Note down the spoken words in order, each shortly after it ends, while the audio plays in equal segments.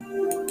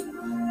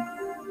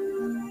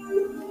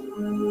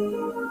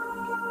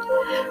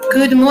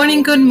Good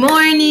morning, good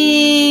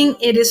morning.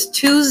 It is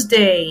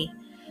Tuesday.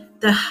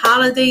 The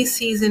holiday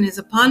season is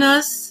upon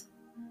us,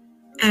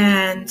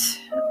 and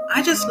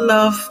I just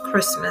love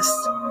Christmas.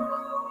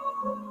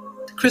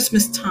 The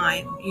Christmas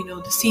time,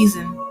 the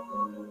season.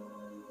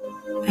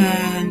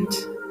 And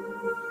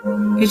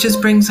it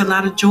just brings a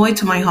lot of joy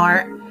to my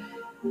heart.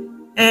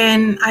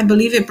 And I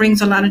believe it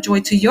brings a lot of joy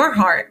to your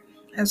heart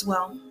as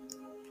well,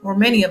 or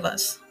many of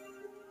us.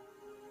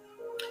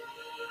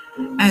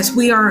 As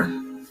we are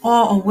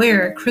all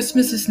aware,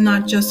 Christmas is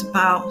not just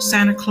about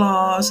Santa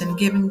Claus and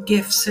giving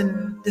gifts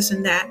and this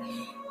and that.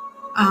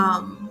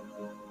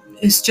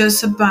 It's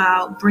just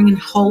about bringing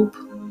hope,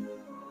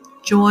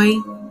 joy,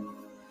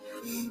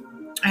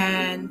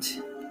 and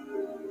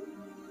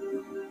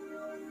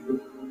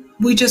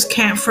we just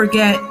can't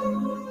forget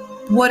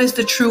what is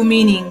the true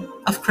meaning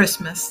of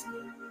Christmas.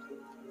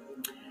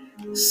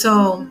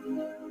 So,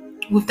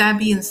 with that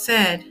being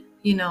said,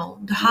 the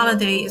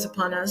holiday is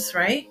upon us,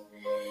 right?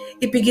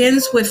 It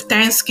begins with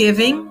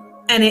Thanksgiving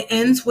and it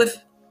ends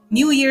with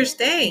New Year's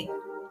Day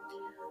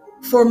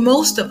for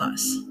most of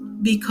us,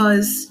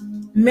 because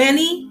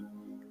many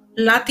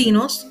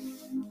Latinos,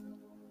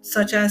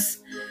 such as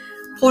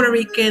Puerto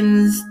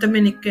Ricans,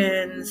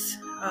 Dominicans,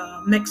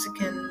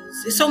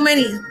 Mexicans, so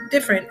many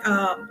different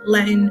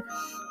Latin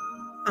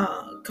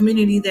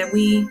community that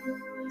we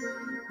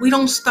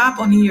don't stop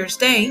on New Year's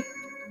Day.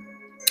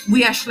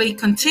 We actually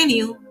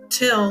continue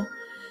till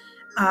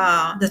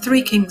the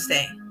Three Kings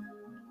Day.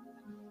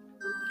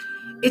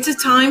 It's a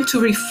time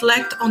to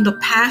reflect on the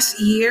past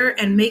year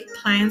and make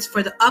plans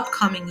for the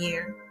upcoming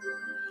year.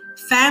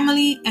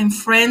 Family and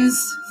friends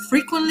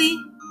frequently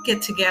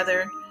get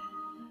together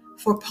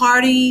for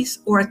parties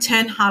or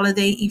attend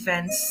holiday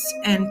events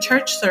and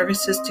church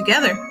services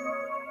together.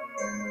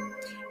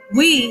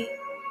 We,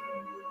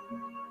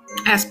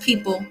 as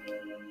people,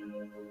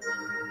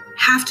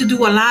 have to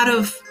do a lot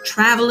of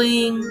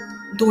traveling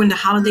during the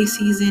holiday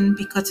season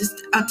because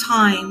it's a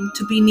time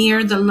to be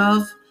near the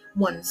loved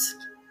ones,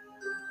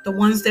 the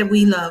ones that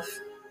we love.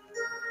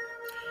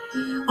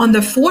 On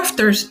the fourth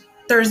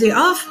Thursday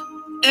of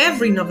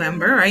every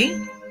November, right,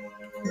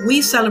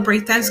 we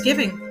celebrate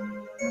Thanksgiving.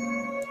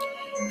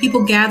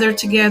 People gather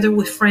together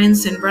with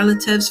friends and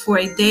relatives for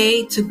a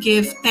day to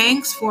give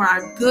thanks for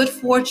our good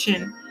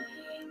fortune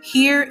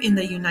here in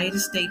the United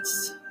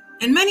States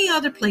and many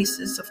other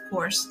places, of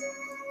course.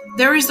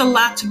 There is a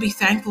lot to be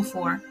thankful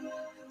for.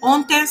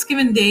 On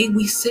Thanksgiving Day,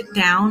 we sit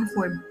down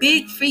for a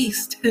big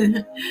feast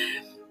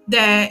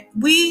that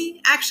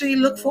we actually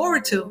look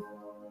forward to.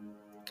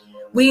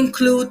 We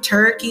include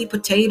turkey,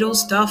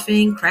 potatoes,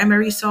 stuffing,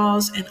 cranberry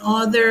sauce, and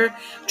other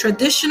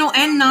traditional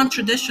and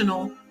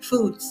non-traditional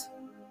foods.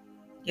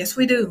 Yes,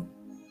 we do.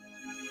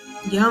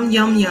 Yum,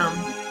 yum, yum.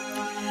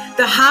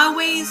 The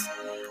highways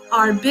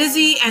are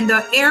busy and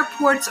the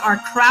airports are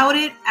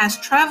crowded as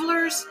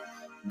travelers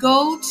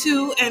go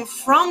to and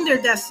from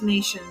their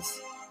destinations.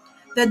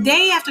 The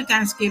day after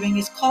Thanksgiving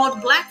is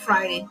called Black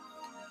Friday.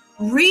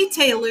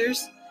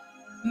 Retailers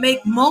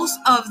make most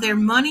of their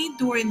money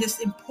during this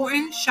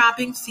important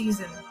shopping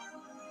season.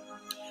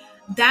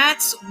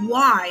 That's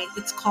why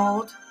it's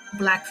called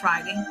Black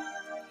Friday.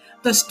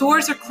 The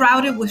stores are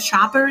crowded with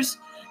shoppers.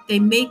 They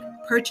make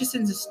purchases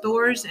in the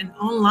stores and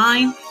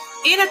online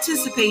in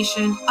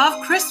anticipation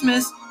of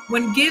Christmas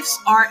when gifts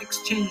are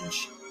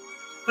exchanged.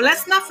 But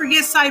let's not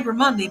forget Cyber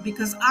Monday,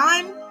 because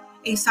I'm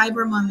a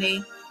Cyber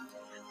Monday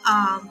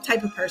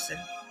type of person.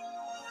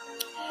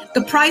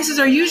 The prices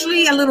are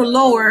usually a little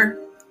lower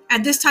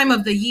at this time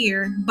of the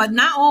year, but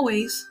not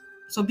always.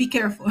 So be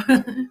careful.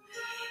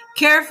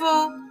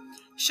 Careful.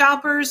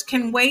 Shoppers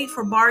can wait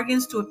for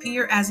bargains to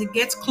appear as it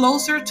gets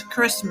closer to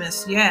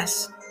Christmas.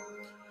 Yes.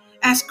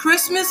 As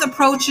Christmas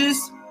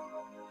approaches,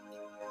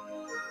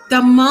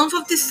 the month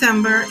of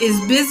December is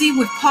busy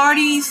with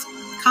parties,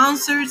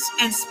 concerts,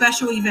 and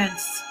special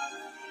events.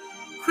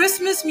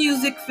 Christmas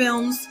music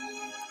fills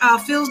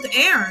the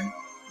air.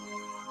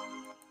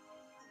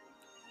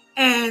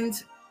 And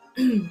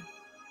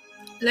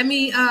let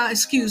me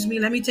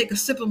take a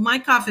sip of my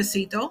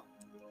cafecito.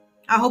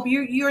 I hope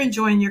you're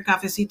enjoying your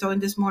cafecito in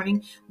this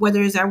morning,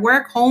 whether it's at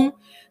work, home,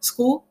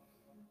 school.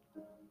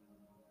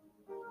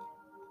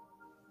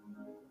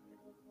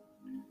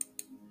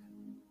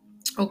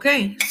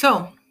 Okay,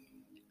 so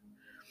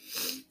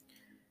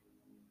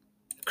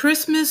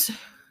Christmas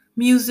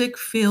music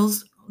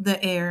fills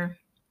the air.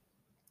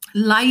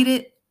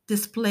 Lighted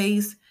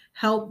displays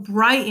help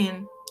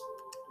brighten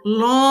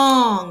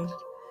long,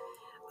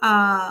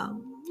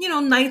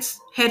 nights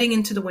heading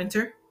into the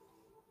winter.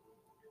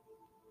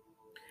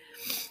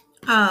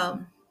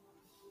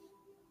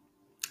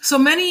 So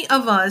many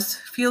of us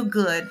feel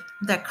good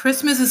that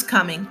Christmas is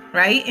coming,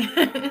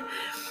 right?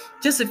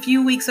 Just a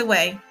few weeks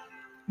away.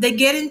 We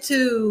get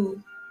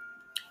into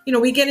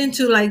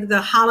like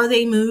the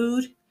holiday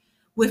mood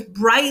with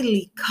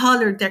brightly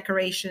colored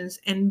decorations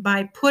and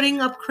by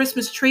putting up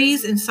Christmas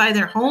trees inside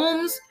their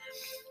homes.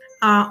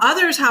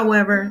 Others,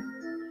 however,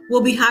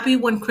 will be happy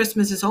when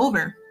Christmas is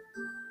over.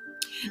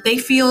 They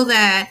feel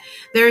that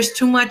there's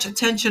too much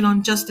attention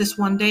on just this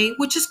one day,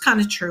 which is kind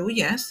of true,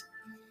 yes.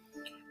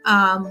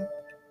 Um,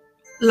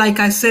 like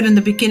I said in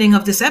the beginning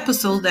of this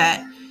episode,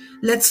 that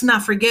let's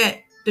not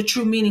forget the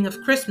true meaning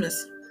of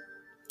Christmas.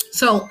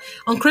 So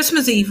on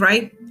Christmas Eve,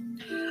 right?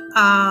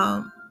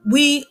 Uh,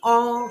 we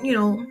all,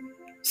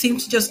 seem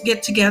to just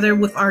get together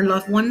with our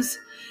loved ones.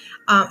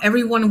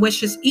 Everyone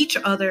wishes each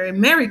other a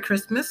Merry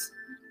Christmas.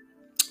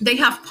 They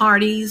have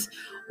parties,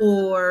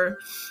 or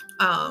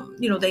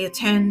they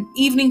attend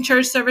evening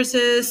church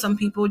services. Some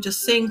people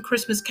just sing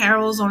Christmas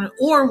carols on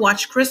or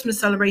watch Christmas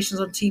celebrations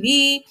on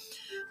TV.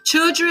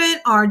 Children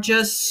are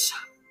just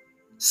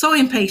so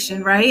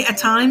impatient, right? At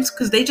times,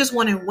 because they just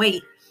want to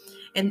wait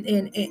and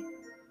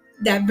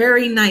that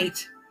very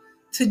night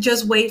to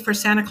just wait for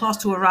Santa Claus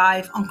to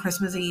arrive on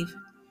Christmas Eve.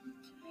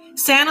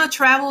 Santa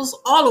travels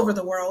all over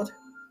the world,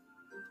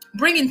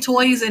 bringing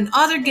toys and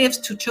other gifts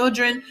to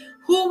children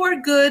who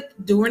were good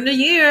during the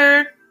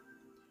year.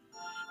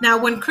 Now,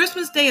 when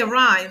Christmas Day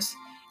arrives,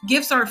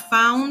 gifts are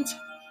found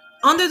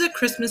under the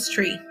Christmas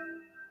tree.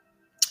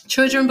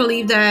 Children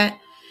believe that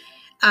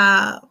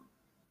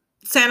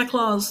Santa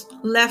Claus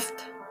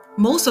left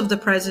most of the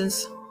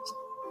presents.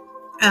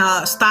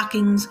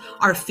 Stockings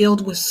are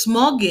filled with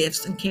small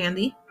gifts and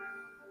candy.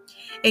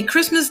 A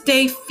Christmas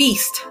Day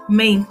feast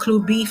may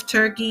include beef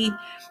turkey,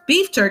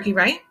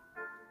 right?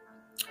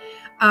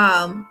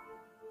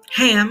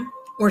 Ham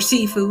or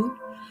seafood.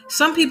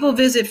 Some people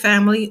visit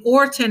family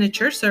or attend a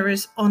church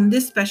service on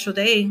this special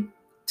day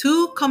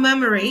to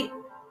commemorate,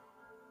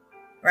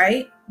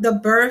 right, the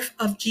birth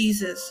of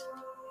Jesus.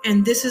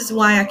 And this is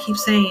why I keep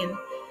saying,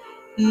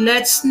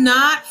 let's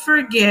not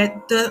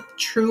forget the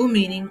true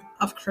meaning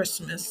of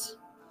Christmas.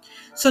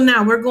 So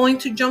now we're going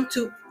to jump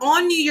to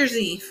on New Year's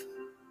Eve.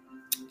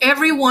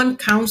 Everyone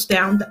counts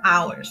down the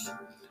hours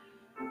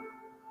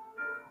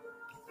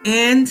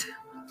and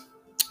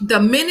the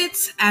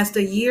minutes as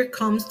the year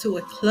comes to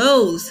a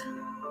close.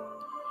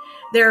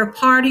 There are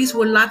parties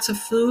with lots of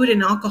food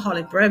and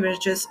alcoholic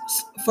beverages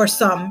for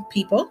some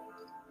people.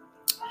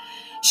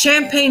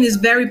 Champagne is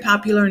very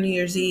popular on New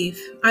Year's Eve.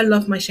 I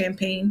love my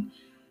champagne.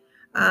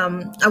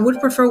 I would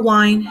prefer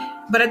wine,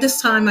 but at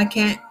this time I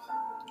can't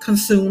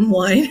consume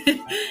wine.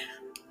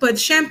 But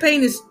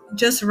champagne is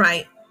just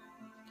right.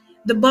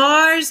 The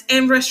bars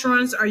and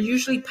restaurants are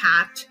usually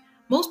packed.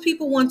 Most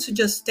people want to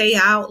just stay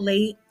out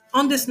late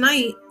on this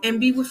night and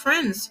be with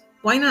friends.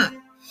 Why not?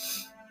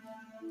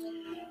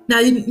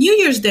 Now, New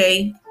Year's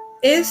Day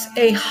is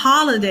a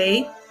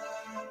holiday.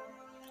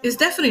 It's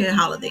definitely a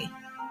holiday.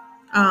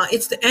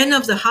 It's the end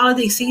of the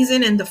holiday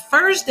season and the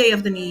first day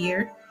of the new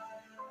year.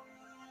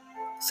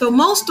 So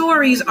most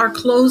stories are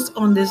closed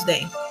on this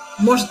day.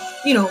 Most,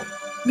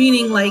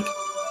 meaning like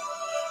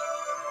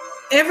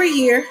every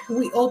year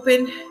we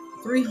open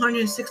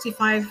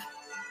 365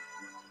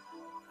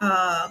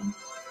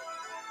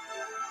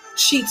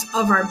 sheets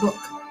of our book,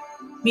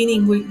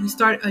 meaning we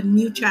start a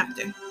new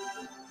chapter.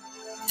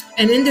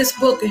 And in this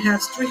book, it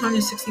has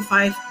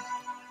 365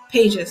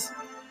 pages.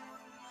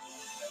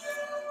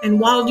 And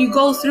while you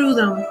go through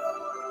them,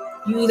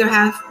 you either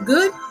have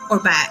good or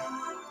bad.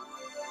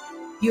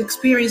 You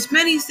experience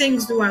many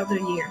things throughout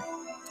the year,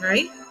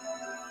 right?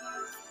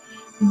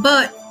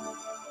 But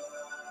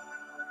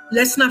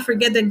let's not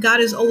forget that God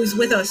is always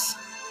with us.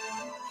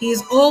 He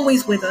is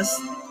always with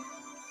us.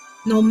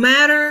 No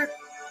matter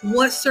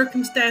what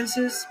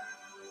circumstances,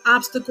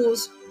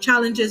 obstacles,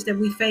 challenges that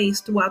we face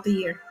throughout the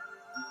year.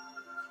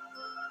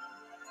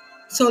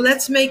 So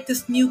let's make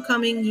this new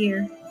coming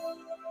year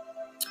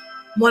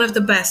one of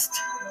the best.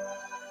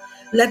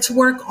 Let's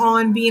work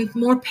on being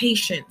more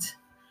patient.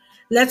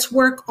 Let's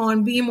work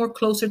on being more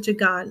closer to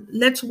God.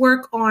 Let's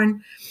work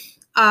on,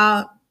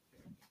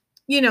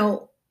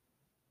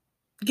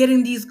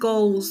 getting these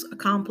goals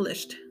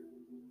accomplished.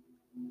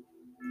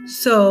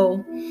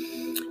 So,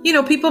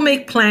 people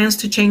make plans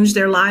to change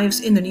their lives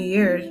in the new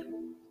year.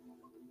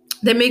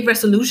 They make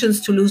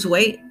resolutions to lose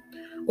weight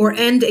or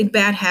end a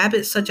bad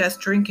habit such as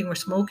drinking or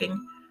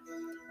smoking.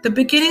 The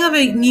beginning of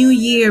a new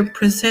year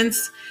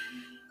presents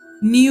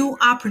new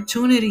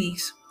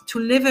opportunities to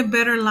live a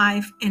better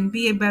life and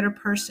be a better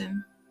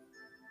person.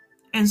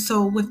 And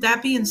so with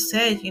that being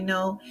said,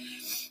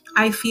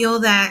 I feel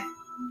that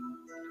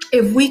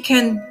if we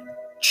can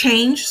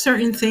change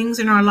certain things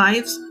in our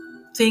lives,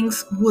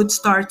 things would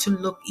start to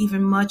look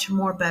even much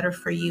more better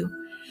for you.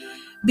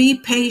 Be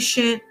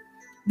patient,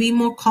 be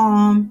more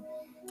calm,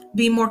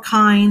 be more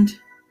kind.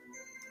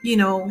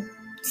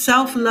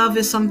 Self-love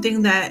is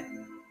something that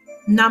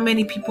not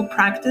many people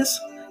practice.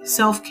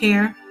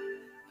 Self-care.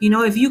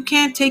 If you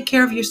can't take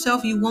care of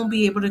yourself, you won't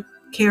be able to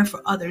care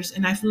for others.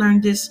 And I've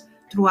learned this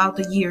throughout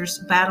the years,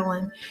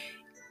 battling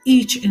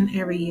each and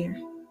every year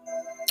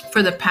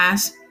for the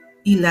past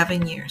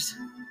 11 years.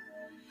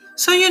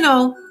 So,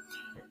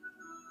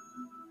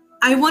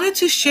 I wanted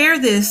to share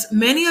this.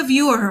 Many of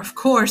you are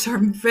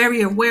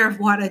very aware of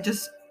what I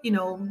just,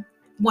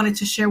 wanted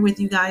to share with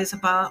you guys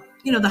about,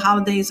 the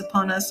holidays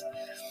upon us.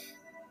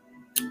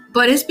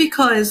 But it's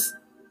because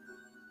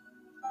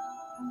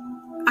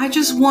I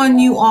just want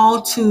you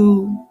all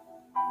to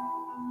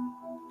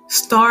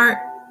Start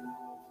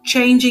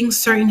changing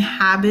certain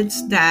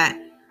habits that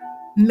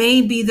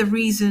may be the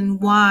reason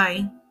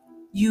why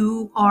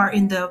you are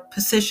in the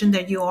position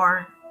that you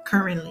are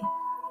currently.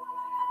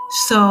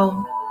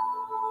 So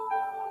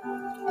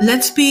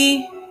let's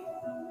be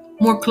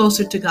more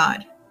closer to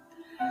God.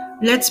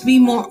 Let's be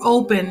more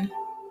open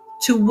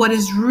to what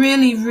is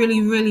really,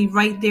 really, really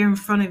right there in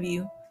front of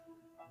you.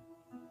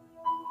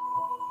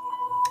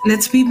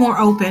 Let's be more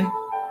open,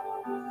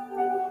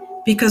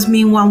 because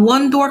meanwhile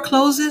one door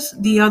closes,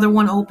 the other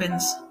one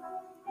opens.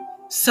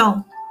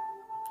 So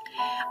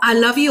I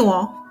love you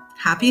all.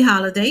 Happy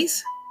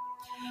holidays.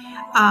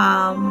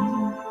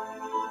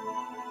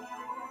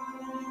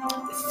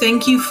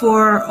 Thank you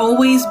for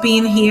always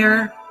being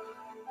here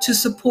to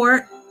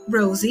support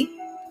Rosie.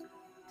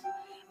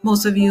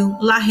 Most of you,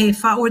 La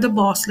Jefa or the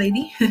Boss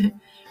Lady.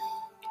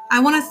 I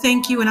want to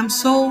thank you, and I'm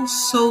so,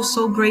 so,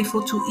 so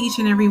grateful to each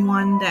and every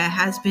one that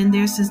has been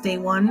there since day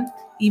one,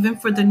 even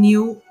for the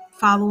new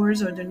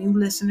followers or the new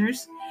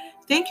listeners.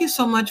 Thank you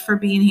so much for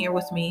being here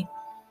with me,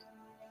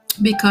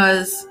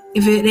 because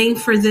if it ain't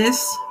for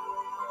this,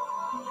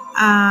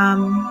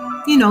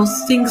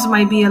 things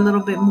might be a little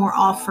bit more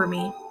off for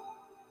me.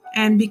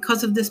 And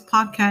because of this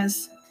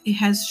podcast, it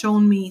has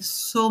shown me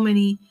so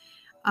many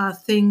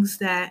things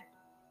that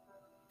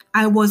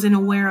I wasn't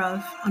aware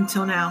of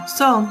until now.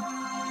 So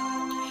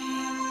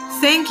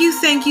thank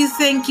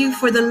you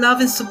for the love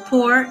and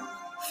support.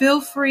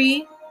 Feel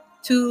free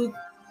to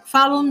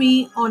follow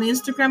me on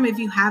Instagram if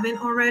you haven't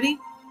already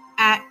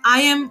at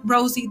I am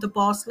Rosie the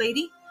Boss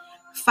Lady.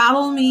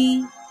 Follow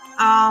me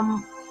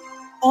on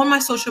my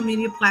social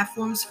media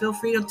platforms. Feel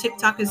free to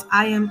TikTok is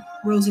I am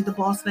Rosie the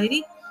Boss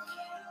Lady.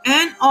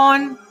 And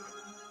on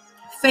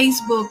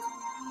Facebook,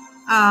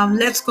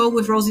 let's go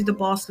with Rosie the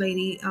Boss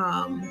Lady.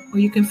 Or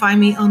you can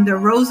find me under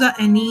Rosa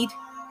Enid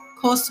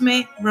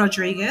Cosme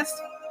Rodriguez.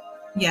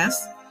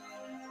 Yes.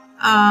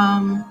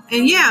 And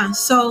yeah,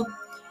 so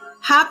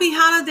happy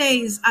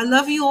holidays. I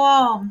love you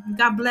all.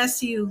 God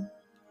bless you.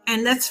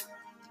 And let's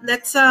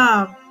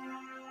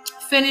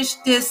finish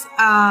this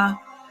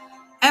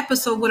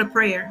episode with a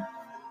prayer.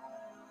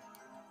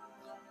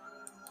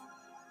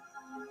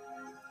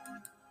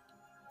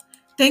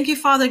 Thank you,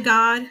 Father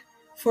God,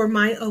 for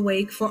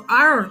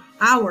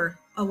our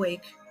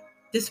awake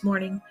this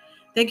morning.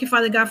 Thank you,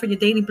 Father God, for your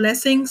daily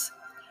blessings.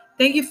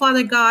 Thank you,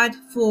 Father God,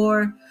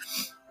 for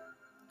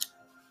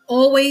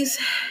always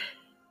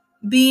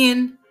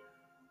being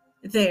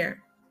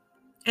there.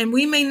 And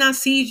we may not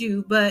see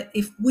you, but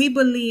if we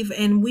believe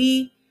and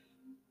we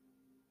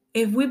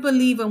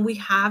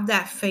have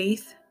that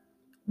faith,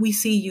 we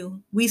see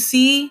you. We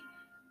see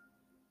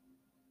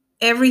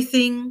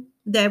everything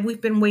that we've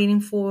been waiting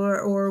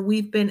for or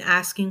we've been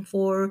asking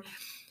for.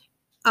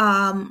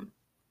 And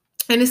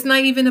it's not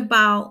even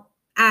about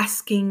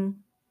asking,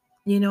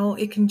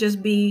 it can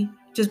just be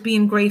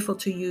being grateful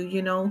to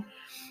you,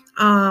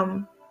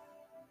 I'm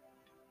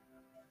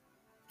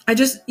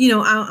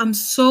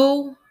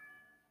so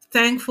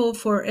thankful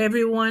for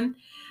everyone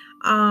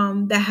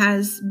that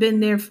has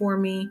been there for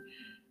me.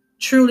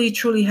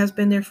 Truly has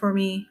been there for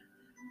me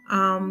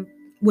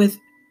with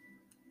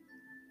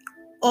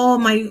all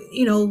my,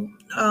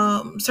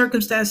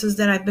 circumstances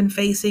that I've been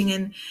facing.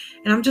 And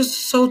I'm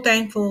just so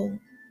thankful,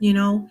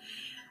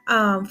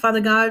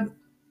 Father God,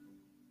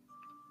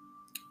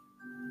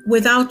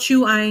 without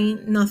you, I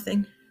ain't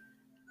nothing.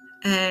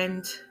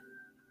 And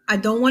I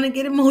don't want to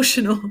get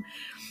emotional,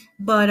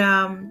 but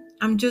I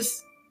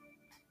just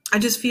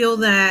feel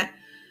that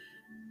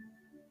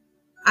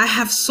I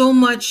have so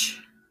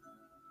much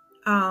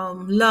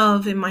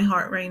love in my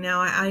heart right now.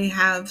 I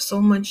have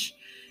so much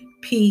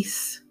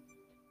peace.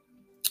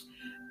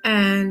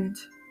 And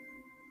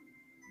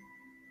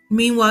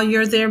meanwhile,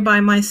 you're there by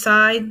my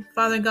side,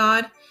 Father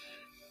God.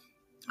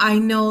 I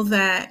know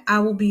that I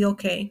will be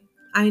okay.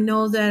 I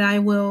know that I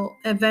will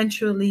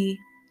eventually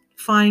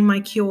find my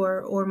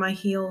cure or my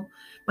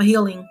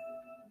healing.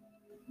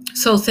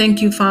 So thank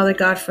you, Father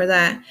God, for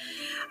that.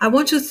 I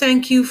want to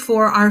thank you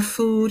for our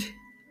food,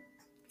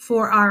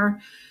 for our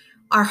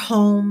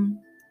home,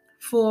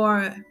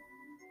 for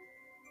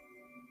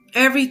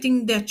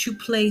everything that you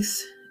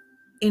place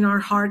in our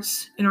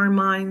hearts, in our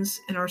minds,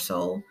 in our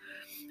soul.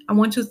 I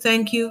want to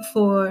thank you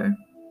for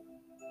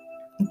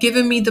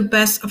giving me the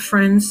best of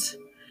friends.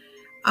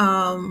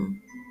 I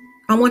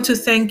want to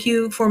thank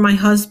you for my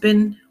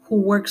husband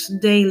who works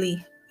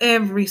daily,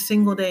 every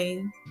single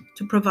day,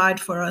 to provide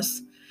for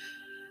us,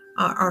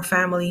 our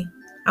family.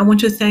 I want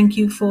to thank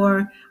you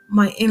for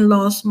my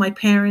in-laws, my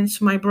parents,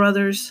 my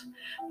brothers,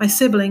 my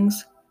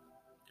siblings,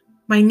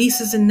 my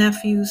nieces and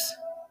nephews.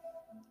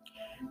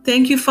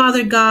 Thank you,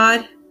 Father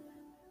God,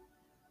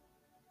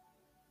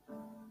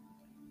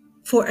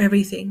 for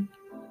everything.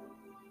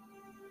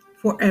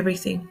 For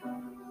everything.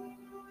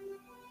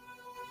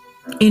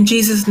 In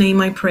Jesus'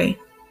 name I pray.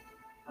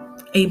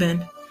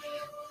 Amen.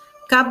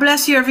 God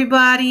bless you,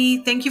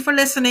 everybody. Thank you for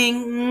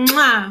listening.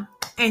 Mwah!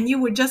 And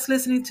you were just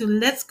listening to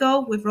Let's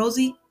Go with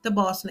Rosie the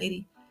Boss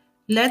Lady.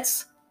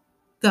 Let's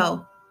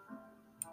go.